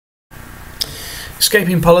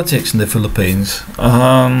Escaping politics in the Philippines.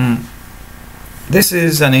 This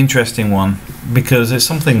is an interesting one because it's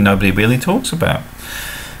something nobody really talks about.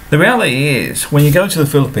 The reality is, when you go to the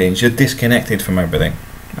Philippines, you're disconnected from everything.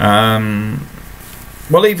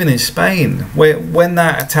 Well, even in Spain, when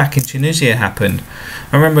that attack in Tunisia happened,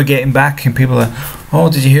 I remember getting back and people are,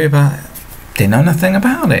 oh, did you hear about it? Didn't know nothing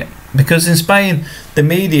about it. Because in Spain, the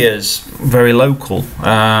media's very local,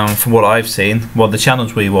 from what I've seen. Well, the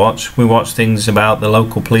channels we watch things about the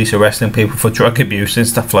local police arresting people for drug abuse and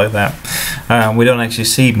stuff like that. We don't actually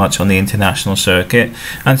see much on the international circuit.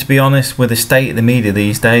 And to be honest, with the state of the media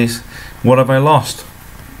these days, what have I lost?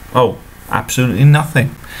 Oh, absolutely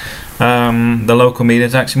nothing. The local media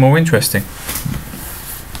is actually more interesting.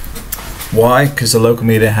 Why? Because the local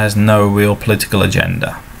media has no real political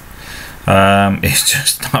agenda. It's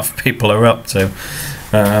just stuff people are up to,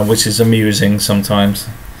 which is amusing sometimes.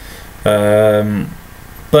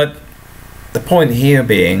 But the point here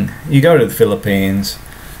being, you go to the Philippines,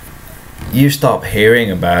 you stop hearing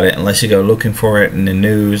about it unless you go looking for it in the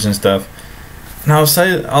news and stuff. And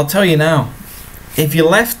I'll tell you now, if you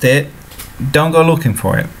left it, don't go looking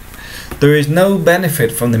for it. There is no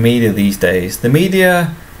benefit from the media these days. The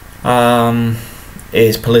media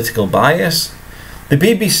is political bias. The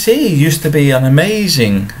BBC used to be an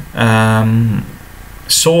amazing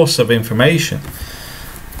source of information.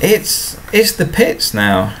 It's the pits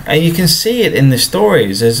now, and you can see it in the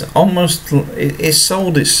stories. It's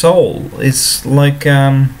sold its soul. It's like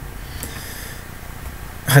I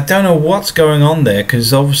don't know what's going on there,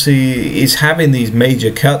 because obviously it's having these major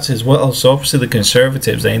cuts as well. So obviously the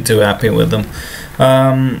Conservatives ain't too happy with them.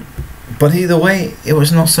 But either way, it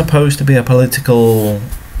was not supposed to be a political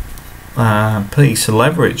piece of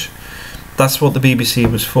leverage. That's what the BBC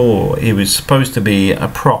was for. It was supposed to be a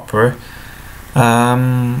proper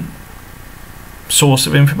source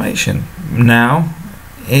of information. Now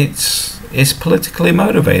it's politically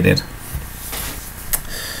motivated.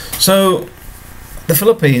 So the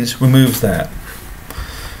Philippines removes that.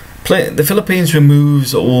 The Philippines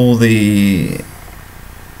removes all the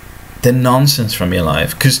nonsense from your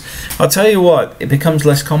life, because I'll tell you what, it becomes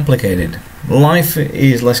less complicated. Life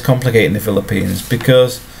is less complicated in the Philippines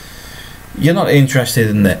because you're not interested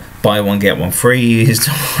in the buy one get one free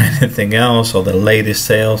or anything else, or the latest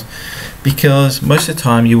sales, because most of the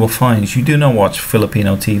time you will find you do not watch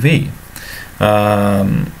Filipino TV.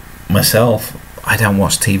 Myself, I don't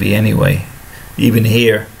watch TV anyway. Even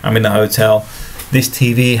here, I'm in the hotel, this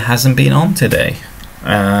TV hasn't been on today.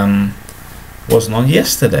 Wasn't on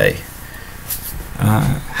yesterday.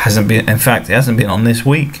 Hasn't been. In fact, it hasn't been on this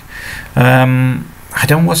week. I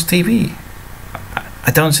don't watch TV.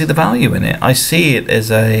 I don't see the value in it. I see it as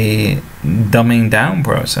a dumbing down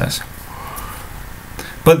process.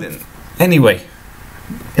 But anyway,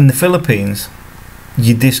 in the Philippines,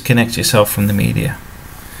 you disconnect yourself from the media.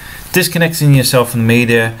 Disconnecting yourself from the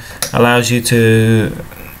media allows you to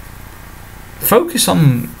focus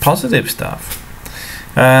on positive stuff.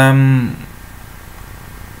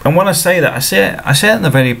 And when I say that, I say it in a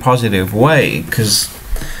very positive way, because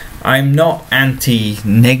I'm not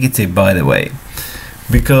anti-negative, by the way.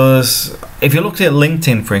 Because if you look at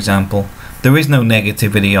LinkedIn, for example, there is no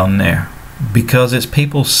negativity on there, because it's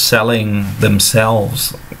people selling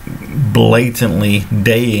themselves blatantly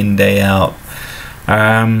day in, day out.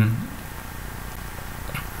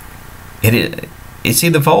 It's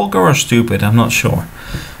either vulgar or stupid, I'm not sure.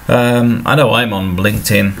 I know I'm on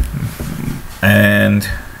LinkedIn and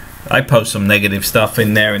I post some negative stuff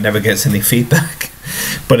in there and never gets any feedback.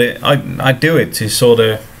 But I do it to sort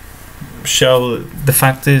of show the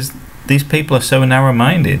fact is these people are so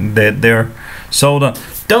narrow-minded. They're sold on,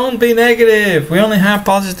 don't be negative, we only have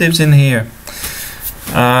positives in here.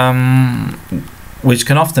 Which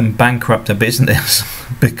can often bankrupt a business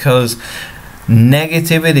because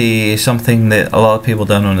negativity is something that a lot of people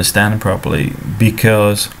don't understand properly,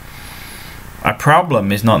 because a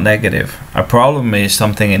problem is not negative. A problem is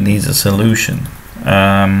something that needs a solution.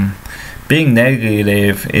 Being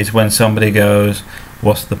negative is when somebody goes,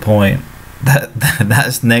 what's the point?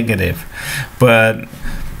 That's negative. But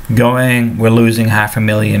going, we're losing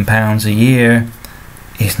 £500,000 a year,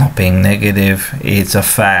 is not being negative. It's a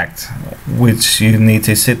fact which you need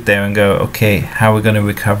to sit there and go, okay, how are we going to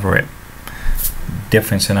recover it?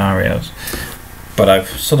 Different scenarios. But I've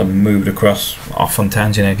sort of moved off on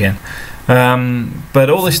tangent again. But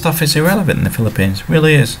all this stuff is irrelevant in the Philippines,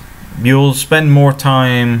 really is. You'll spend more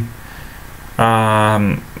time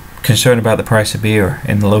concerned about the price of beer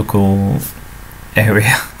in the local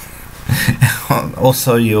area.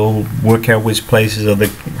 Also, you'll work out which places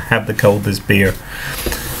have the coldest beer.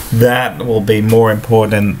 that will be more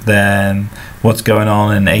important than what's going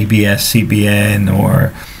on in ABS, CBN,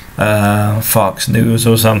 or Fox News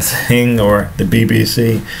or something, or the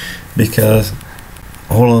BBC, because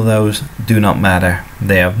all of those do not matter.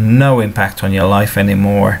 They have no impact on your life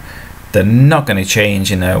anymore. They're not going to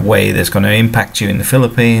change in a way that's going to impact you in the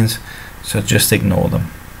Philippines, so just ignore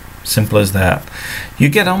them. Simple as that. You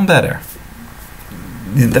get on better.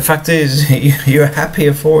 The fact is, you're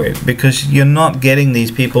happier for it, because you're not getting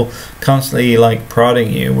these people constantly like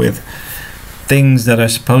prodding you with things that are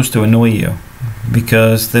supposed to annoy you,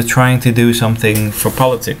 because they're trying to do something for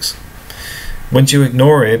politics. Once you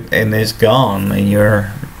ignore it and it's gone, and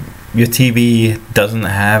your TV doesn't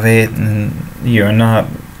have it, and you're not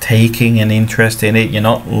taking an interest in it, you're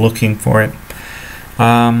not looking for it,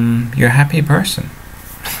 you're a happy person.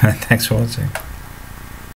 Thanks for watching.